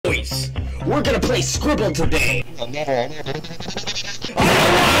boys! We're gonna play Scribble today!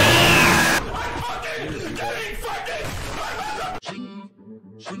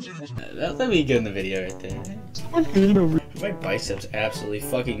 That'll be good in the video right there. My biceps absolutely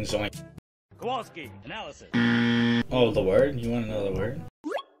fucking zoink. Kowalski, analysis. Oh, the word? You wanna know the word?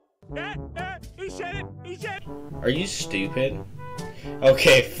 He said it! He said it! Are you stupid?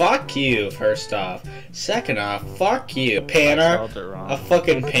 Okay, fuck you, first off. Second off, fuck you. Panner. A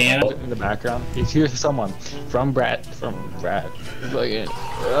fucking panel. In the background, you hear someone from Brad. Like,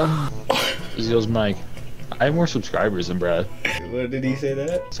 he goes, Mike, I have more subscribers than Brad. What did he say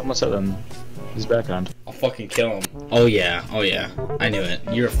that? Someone said in his background. I'll fucking kill him. Oh yeah, I knew it.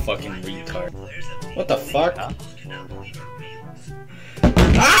 You're a fucking retard. What the fuck?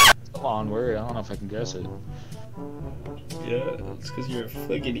 Ah! Long word, I don't know if I can guess it. Yeah, it's because you're a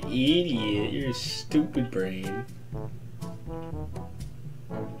fucking idiot. You're a stupid brain.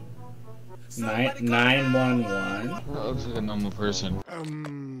 911. That looks like a normal person.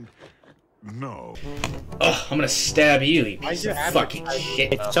 No. Ugh, I'm gonna stab you, you piece of fucking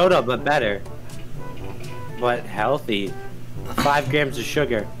shit. It's soda, but better. But healthy. 5 grams of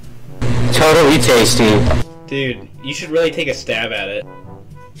sugar. Totally tasty. Dude, you should really take a stab at it.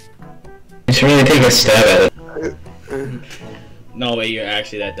 You should really take a stab at it. No way, you're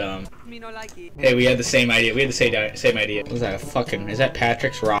actually that dumb. Hey, we had the same idea. We had the same idea. Was that a fucking? Is that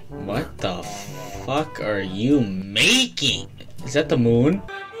Patrick's rock? What the fuck are you making? Is that the moon?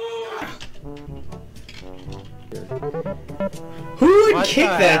 Who would kick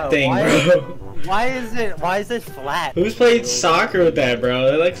that thing, bro? Why is it flat? Who's played soccer with that,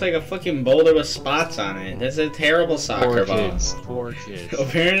 bro? That looks like a fucking boulder with spots on it. That's a terrible soccer ball. Poor kids.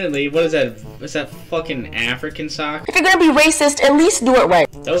 Apparently, what is that? Is that fucking African soccer? If you're gonna be racist, at least do it right.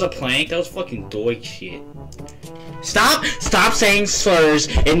 That was a plank? That was fucking doig shit. Stop saying slurs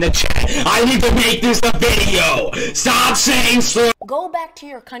in the chat. I need to make this a video. Stop saying slurs. Go back to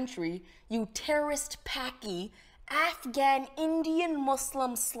your country, you terrorist Paki, Afghan, Indian,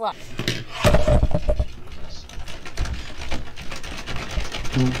 Muslim slut.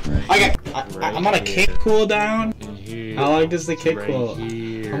 I'm on a kick cooldown. How long does the kick cool?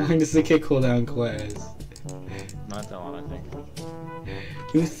 Here. How long does the kick cooldown class? Not that one, I think.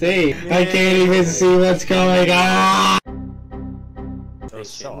 You think? I can't even see what's going on. That was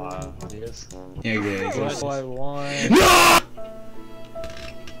so obvious. Yeah, good. That's what I want. No!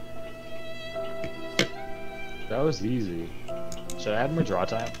 That was easy. Should I add more draw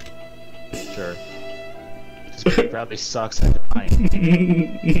time? Sure. Bradley sucks at dying.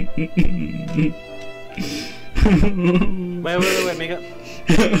 Wait, make up.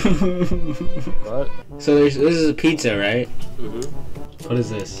 What? So this is a pizza, right? Mm-hmm. What is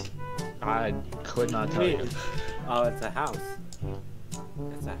this? I could not tell you. Oh, it's a house.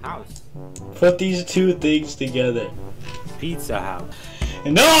 It's a house. Put these two things together. Pizza house.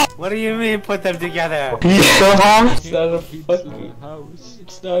 No! What do you mean put them together? Pizza house? It's not a fucking house.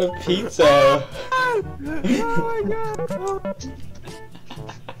 It's not a pizza. Oh my god.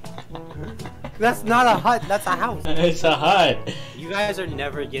 That's not a hut, that's a house. It's a hut. You guys are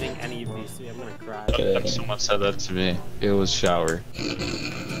never getting any of these. I'm gonna cry. Someone said that to me. It was shower.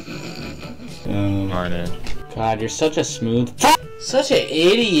 Morning. God, you're such a smooth. Such an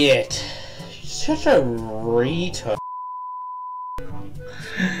idiot. You're such a retard.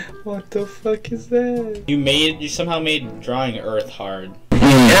 What the fuck is that? You somehow made drawing Earth hard.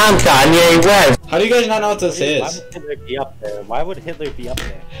 And I'm Kanye West. How do you guys not know what this Why is? would Hitler be up there? Why would Hitler be up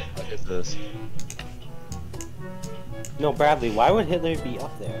there? What is this? No, Bradley, why would Hitler be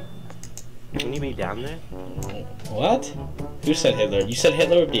up there? Wouldn't he be down there? What? Who said Hitler? You said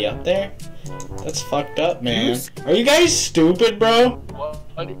Hitler would be up there? That's fucked up, man. Are you guys stupid, bro?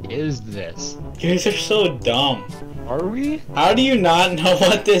 What is this? You guys are so dumb. Are we? How do you not know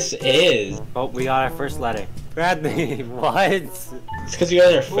what this is? Oh, we got our first letter. Bradley, what? It's because you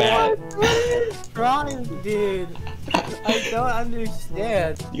guys are fat. What are you trying, dude? I don't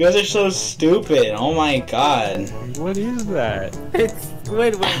understand. You guys are so stupid. Oh my god. What is that? It's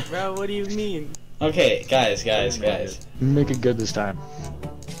Squidward, bro. What do you mean? Okay, guys. Make it good this time.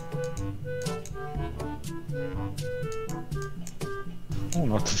 I don't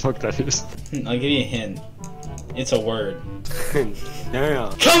know what the fuck that is. I'll give you a hint. It's a word.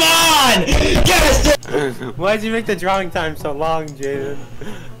 No. Come on! Yes! Why'd you make the drawing time so long, Jaden?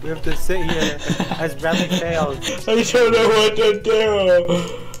 We have to sit here as Bradley fails. I don't know what to do.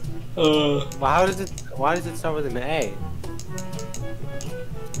 Well, why does it start with an A?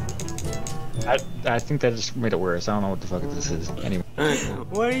 I think that just made it worse. I don't know what the fuck this is. Anyway.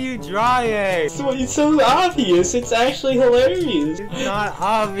 What are you drawing? It's so obvious. It's actually hilarious. It's not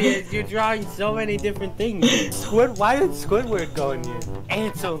obvious. You're drawing so many different things. Why did Squidward go in here?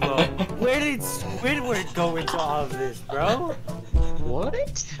 Antelope. Where did Squidward go into all of this, bro?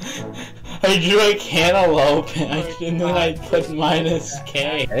 What? I drew a cantaloupe and then I put minus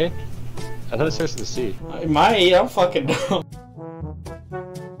K. Hey? I thought it starts with a C. I might, I'm fucking dumb.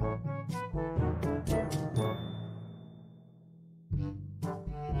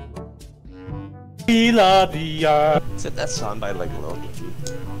 Is that song by like Lil Dicky?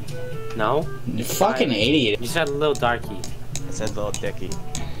 No? You fucking idiot. You said Lil Darky. I said Lil Dicky.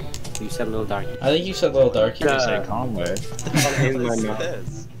 You said Lil Darky. I think you said Lil Darky. You say Conway. What's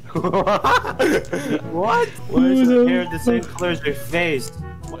this? What? Why is your hair the same color as your face?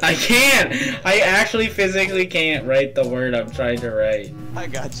 I can't! I actually physically can't write the word I'm trying to write. I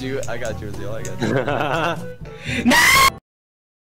got you, Azil, I got you. No!